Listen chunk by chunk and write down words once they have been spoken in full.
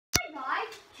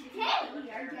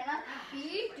are gonna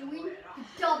be doing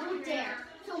double dare.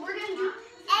 So we're gonna do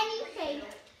anything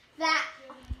that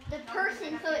the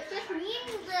person. So it's just me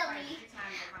and Lily.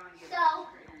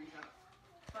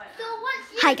 So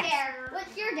what's your dare?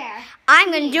 What's your dare?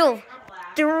 I'm gonna do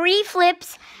 3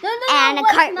 flips and a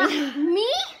cartwheel.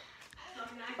 Me?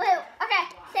 Wait. Okay.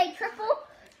 Say triple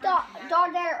dog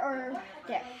dare or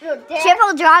dare. No, dare.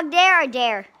 Triple dog dare or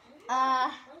dare?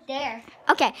 Dare.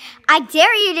 Okay, I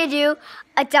dare you to do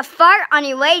a fart on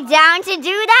your way down to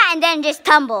do that and then just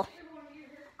tumble.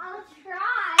 I'll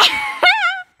try.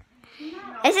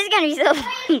 This is gonna be so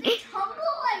funny. Wait, tumble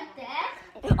like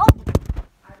this?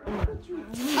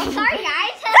 Oh, sorry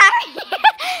guys. Sorry.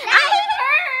 I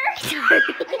hurt.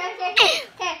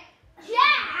 Okay.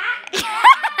 Jack.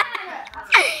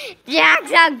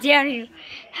 Jax, how dare you?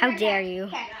 How dare you?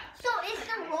 Okay. So is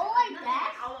the roll like that?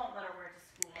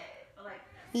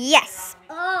 Yes.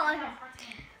 Oh, okay.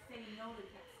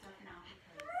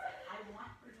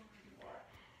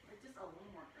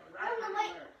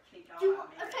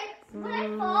 Okay, when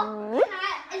I fall, is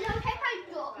it okay if I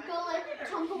go like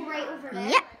tumble right over there?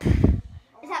 Yep.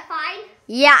 Is that fine?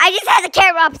 Yeah, I just had the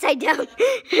camera upside down.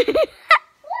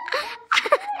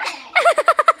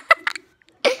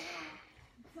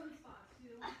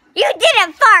 You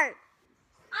didn't fart.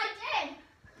 I did.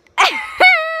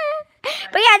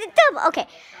 But yeah, the double. Okay,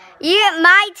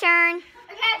 my turn.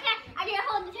 Okay. I need to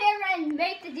hold the camera and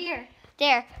make the deer.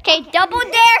 There. Okay, double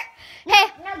dare.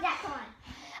 Hey. No, that's on.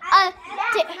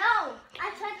 No.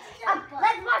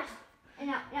 Let's march.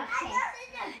 No. Okay.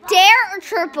 Dare or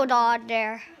triple dog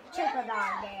dare? Triple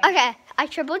dog dare. Okay, I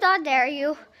triple dog dare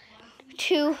you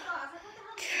to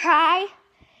try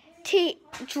to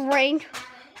drink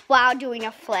while doing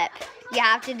a flip. You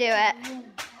have to do it.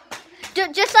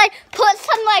 Just put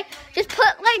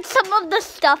some of the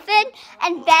stuff in,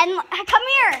 and then come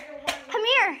here,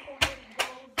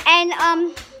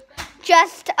 and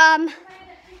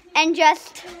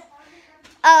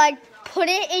put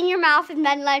it in your mouth, and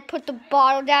then put the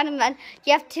bottle down, and then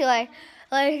you have to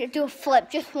do a flip,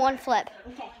 just one flip.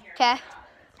 Okay.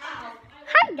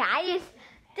 Hi guys,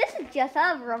 this is just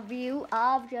a review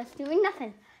of just doing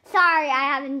nothing. Sorry, I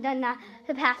haven't done that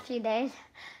the past few days.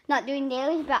 Not doing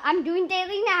dailies, but I'm doing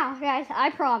daily now, guys. I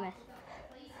promise.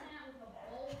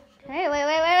 Okay,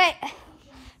 wait.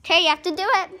 Okay, you have to do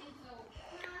it.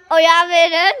 Oh, you have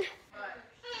it in?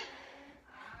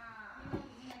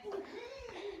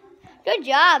 Good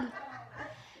job.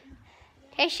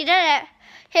 Okay, she did it.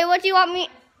 Okay, what do you want me?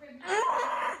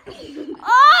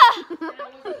 Oh!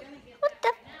 What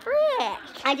the frick?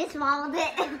 I just swallowed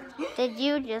it. Did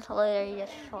you just literally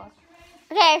just swallow?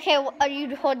 Okay,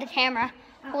 you hold the camera.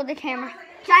 Hold the camera.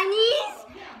 Chinese?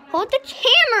 Hold the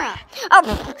camera.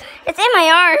 Oh, it's in my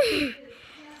arm.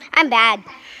 I'm bad.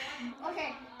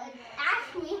 Okay,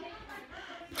 ask me.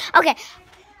 Okay,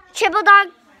 triple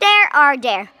dog dare or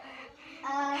dare?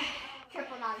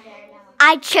 Triple dog dare now.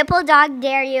 I triple dog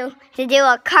dare you to do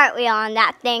a cartwheel on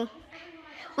that thing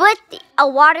with a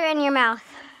water in your mouth.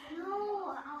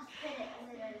 No, I'll spit it.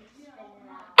 Literally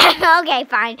spit it out. Okay,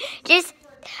 fine. Just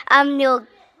do a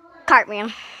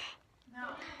cartwheel.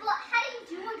 But how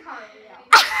do you do a cartwheel?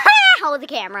 Hold the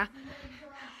camera.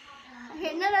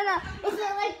 Okay, no. Is it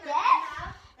like that?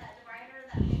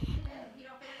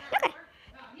 Okay.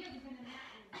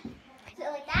 Is it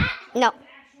like that? No.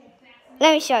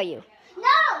 Let me show you.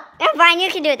 No! Yeah, fine, you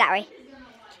can do it that way.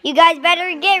 You guys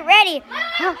better get ready.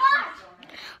 Watch!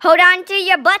 Hold on to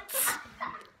your butts.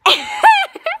 Okay.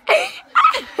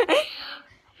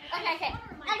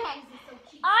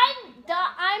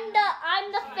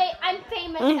 I'm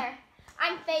famous, sir.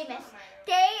 I'm famous.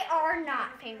 They are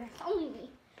not famous. Only me.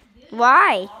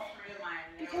 Why?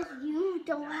 Because you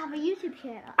don't have a YouTube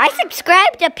channel. I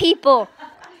subscribe to people.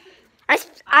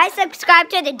 I subscribe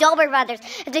to the Dolber Brothers.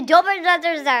 If the Dolber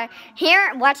Brothers are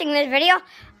here watching this video,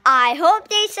 I hope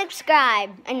they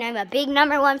subscribe. And I'm a big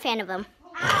 #1 fan of them.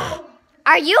 Ow.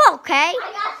 Are you okay?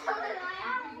 I got something in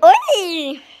my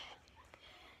eye.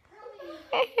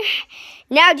 Oi!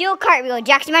 Now do a cartwheel.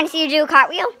 Jackson, want to see you do a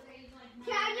cartwheel?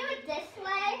 Can I do it this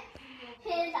way?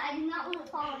 Because I do not want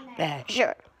to fall in there.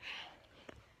 Sure.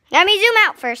 Let me zoom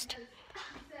out first.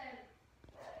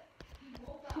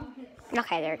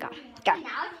 Okay, there we go. Go. Now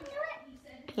I can do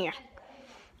it? Here.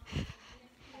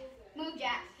 Move,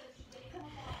 Jack.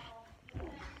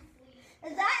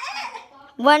 Is that it?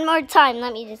 One more time.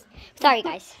 Let me just... Sorry,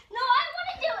 guys. No, I want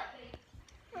to do it.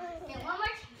 Okay, one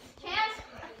more chance.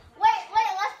 Wait,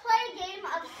 let's play a game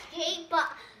of skate, but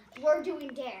we're doing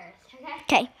dares, okay?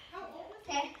 Okay.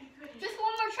 Okay. Just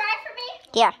one more try for me?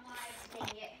 Yeah.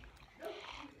 Dang it.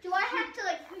 Do I have to,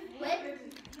 flip?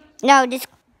 No, just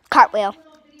cartwheel.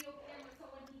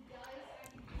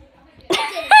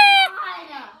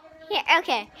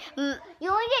 Okay. You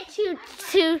only get two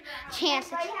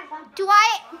chances.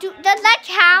 Does that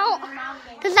count?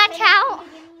 Does that count?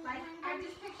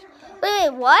 Wait,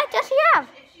 what does he have?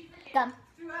 Gum.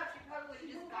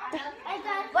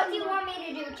 What do you want me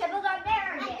to do? Triple dog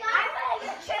there? I'm gonna do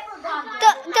triple dog.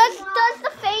 Does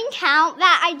the thing count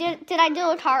that I did? Did I do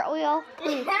a cartwheel? I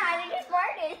think it's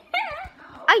farted.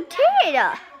 I did.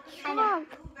 I know.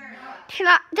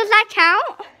 Does that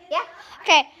count? Yeah.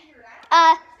 Okay.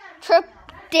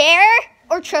 Dare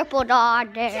or triple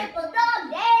dog dare? Triple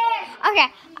dog there. Okay.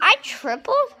 I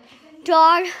triple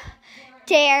dog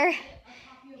dare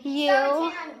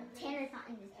you. Tanner's not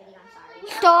in this video. I'm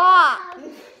sorry. Stop.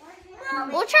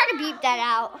 We'll try to beep that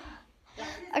out.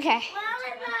 Okay.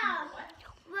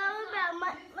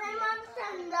 My mom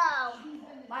said no.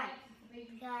 Why?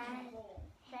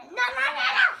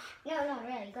 No,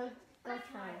 really. Go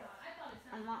try it.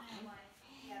 I'm not.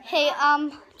 Hey,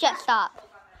 just stop.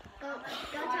 Go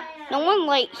try it. No one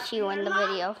likes you in the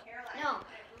video. No.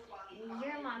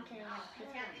 Your mom can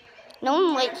pretend. No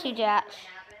one likes you, Jack.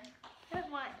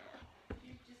 What?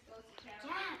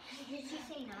 Jack, did she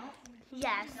say no?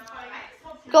 Yes.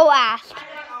 Go ask.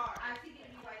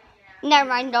 Never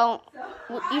mind, don't.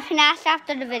 You can ask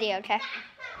after the video, okay?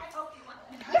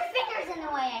 Your finger's in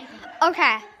the way, I think.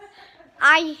 Okay.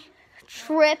 I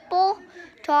triple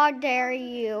dog dare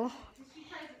you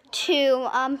to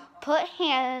put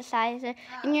hand sanitizer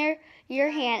in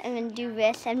your hand and then do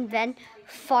this and then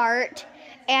fart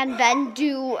and then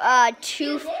do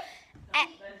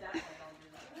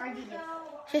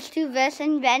just do this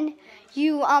and then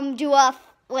you do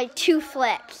two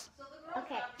flips.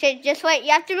 Okay, just wait.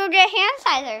 You have to go get hand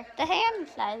sanitizer. The hand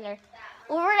sanitizer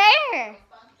over there.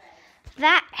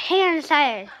 That hand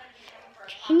sanitizer.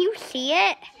 Can you see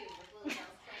it?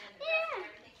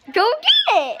 Yeah. Go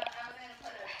get it.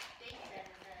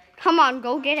 Come on,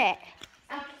 go get it.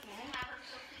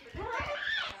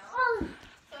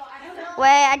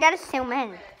 Wait, I gotta zoom in.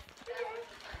 Ew,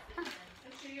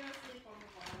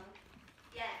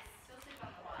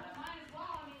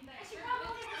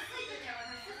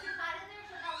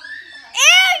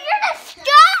 you're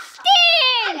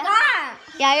disgusting!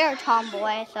 Yeah, you're a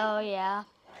tomboy, so yeah.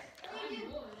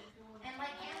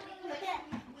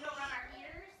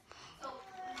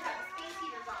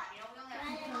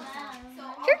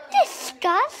 You're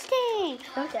disgusting.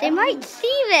 They might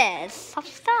see this.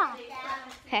 Stop.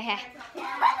 Okay.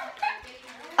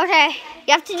 Okay,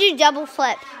 you have to do double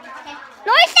flip.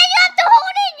 No, I said you have to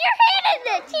hold it in your hand and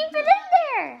then keep it in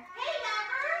there.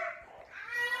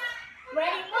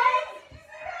 Ready? 1,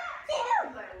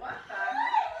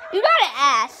 2. You got an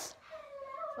S.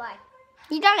 Why?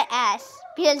 You got an S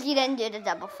because you didn't do the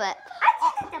double flip. I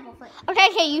did a double flip.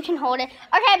 Okay, you can hold it.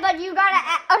 Okay, but you got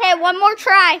to. Okay, one more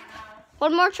try.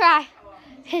 One more try.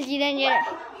 Because you didn't get it.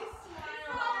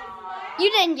 You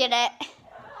didn't get it.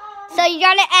 So you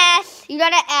got an S. You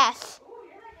got an S.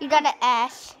 You got an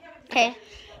S. Okay.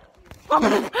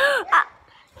 Okay.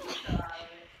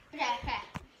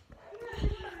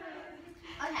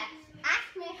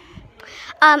 Ask me.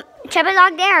 Triple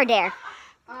dog dare or dare?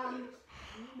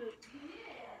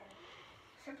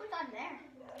 Triple dog there.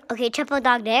 Okay, triple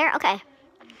dog dare. Okay.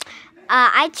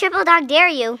 I triple dog dare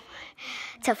you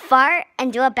to fart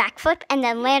and do a backflip and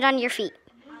then land on your feet.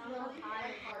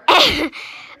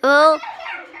 Well, Is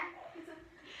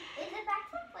it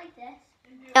backflip like this?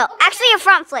 no, actually a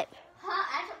front flip.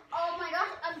 Huh? Oh my gosh,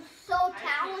 I'm so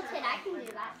talented. I can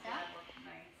do that stuff.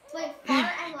 Wait,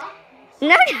 fart and what?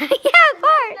 No, yeah,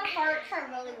 fart. The farts are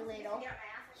really little.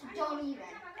 So don't even.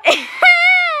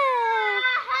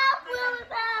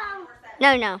 No.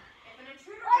 I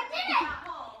did it!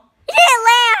 You didn't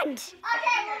land.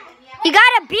 Okay. You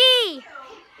got a B.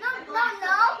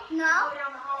 No.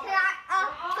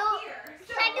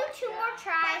 Can I do 2 more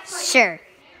tries? Sure.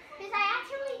 Because I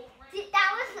actually did, that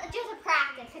was just a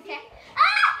practice, okay? Ah!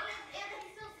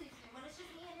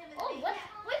 Oh, what?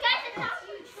 Wait, guys, it's not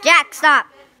huge. Jack, stop.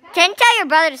 Can you tell your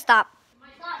brother to stop?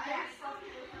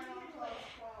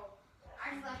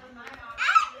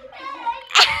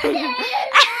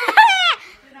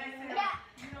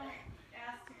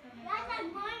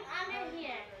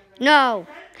 No.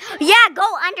 Yeah,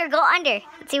 go under.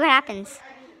 Let's see what happens.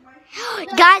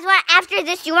 Guys, after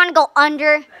this, you want to go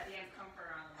under?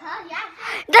 Huh? Yeah.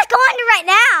 Let's go under right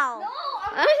now. No,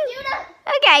 I'm going to do that.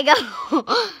 Okay, go.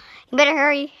 You better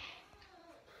hurry.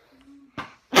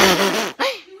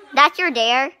 That's your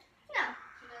dare?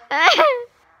 No.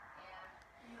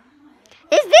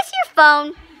 Is this your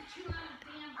phone?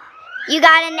 You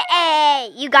got an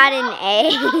A. You got an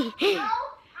A. No,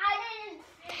 I didn't.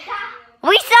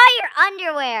 We saw your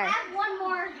underwear. I have one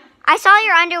more I saw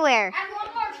your underwear. I have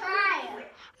one more try.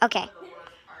 Okay.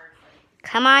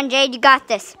 Come on, Jade, you got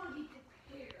this.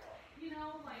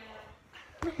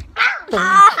 You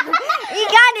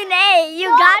got an A. You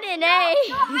got an A.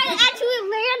 No, I actually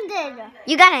landed.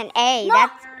 You got an A. No.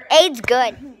 That's A's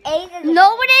good. A is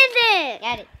No, it isn't.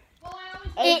 Get it.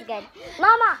 A is good.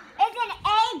 Mama, is an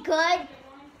A good?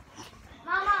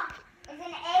 Mama, is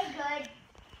an A good?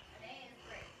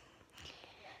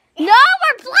 No,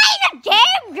 we're playing a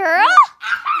game, girl.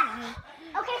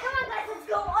 Okay, come on, guys, let's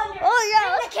go under. Oh, yeah.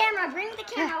 Bring the camera. Bring the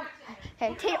camera.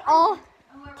 Okay, take all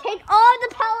the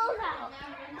pillows out.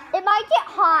 It might get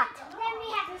hot. Then we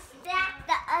have to stack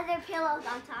the other pillows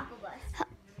on top of us.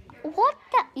 What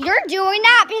the? You're doing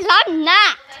that because I'm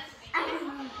not.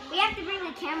 We have to bring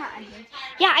the camera under.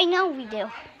 Yeah, I know we do.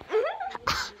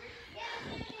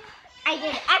 I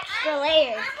did extra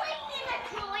layers. I'm putting the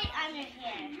toy under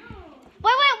here.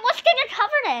 Wait, what's gonna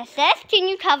cover this? This? Can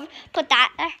you put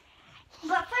that there?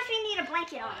 But first we need a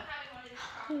blanket on.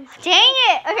 Dang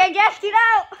it. Okay, just get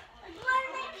out. Do you want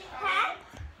to make a tent?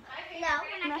 No,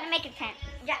 we're not going to make a tent.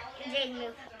 Yeah, Jade,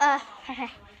 move. Okay.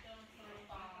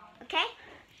 Okay?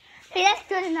 Okay, that's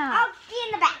good enough. I'll be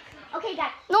in the back. Okay,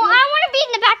 guys. No, I want to be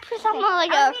in the back because I'm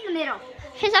like I'll be in the middle.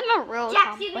 because I'm a real Jax,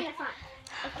 tomboy. you be in the front.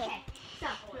 Okay. So,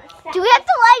 let's start. Do we have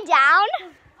to lay down?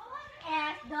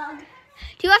 And,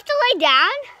 Do you have to lay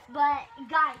down? but,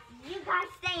 guys, you guys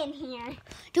stay in here.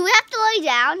 Do we have to lay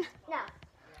down? No.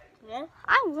 Yeah.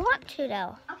 I want to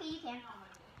though. Okay, you can.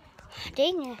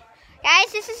 Dang it.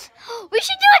 Guys, we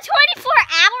should do a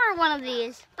 24-hour one of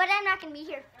these. But I'm not going to be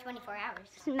here for 24 hours.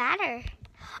 Doesn't matter.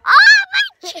 Oh,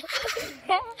 my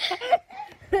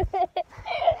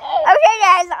Okay,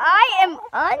 guys, I am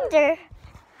under.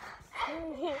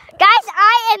 Guys,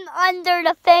 I am under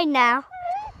the thing now.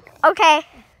 Okay.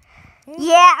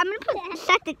 Yeah, I'm going to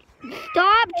set the...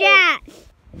 Stop, Jax.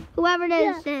 Whoever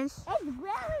this is. It's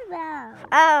really loud.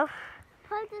 Oh.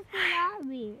 Put this in the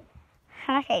lobby.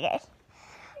 Okay, guys.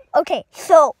 Okay,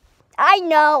 so I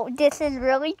know this is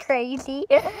really crazy.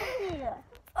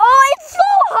 Oh, it's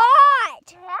so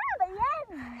hot!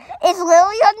 Is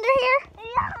Lily under here?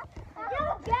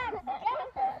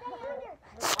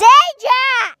 Stay,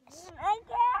 Jax!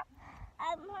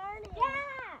 I'm hurting.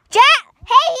 Jax!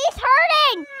 Hey, he's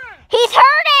hurting! He's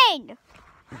hurting!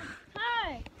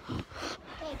 Hi.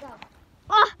 Okay, go.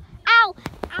 Oh, ow!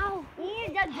 Ow. You need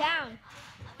to dug down.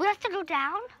 We have to go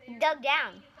down? Dug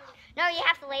down. No, you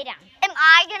have to lay down. Am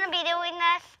I gonna be doing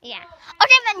this? Yeah.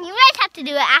 Okay, then you guys have to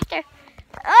do it after.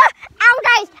 Ow,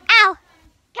 guys! Ow!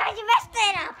 Guys, you messed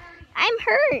it up. I'm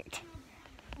hurt.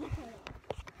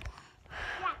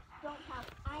 Yeah, don't help.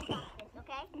 I got this,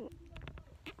 okay?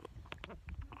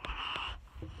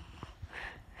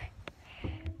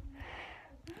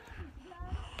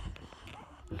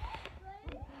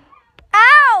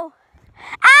 Ow!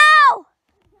 Ow!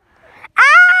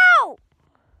 Ow!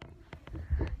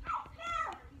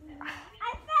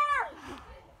 I fell.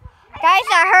 Guys,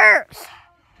 that hurts.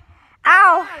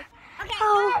 Ow. Okay.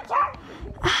 Oh.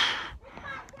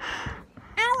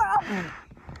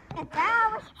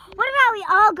 What about we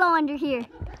all go under here?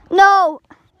 No.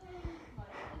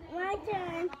 My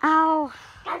turn. Ow.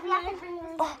 Guys, we have to bring this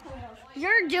up.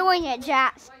 You're doing it,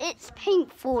 Jax. It's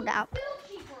painful now.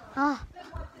 Oh,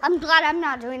 I'm glad I'm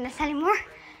not doing this anymore.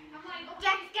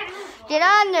 Jax, get move. Get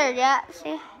under, Jax.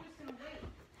 Wait,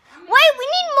 we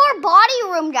need more body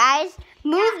room, guys.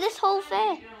 Move this whole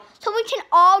thing so we can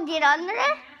all get under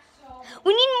it.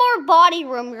 We need more body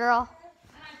room, girl.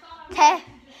 Okay.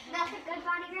 That's a good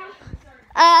body room.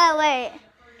 Wait.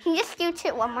 Can you just scoot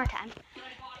it one more time?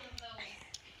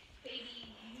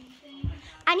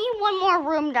 I need one more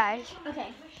room, guys.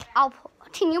 Okay.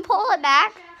 Can you pull it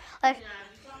back? Like,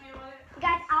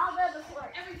 Guys, I'll build the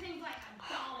floor.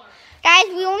 guys,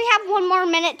 we only have 1 more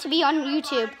minute to be on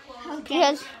YouTube. Okay.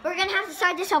 Because We're going to have to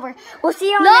start this over. We'll see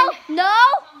you on no.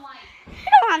 We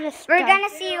don't have to We're start. going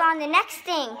to see you on the next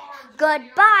thing.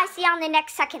 Goodbye. See you on the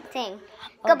next second thing.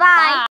 Goodbye.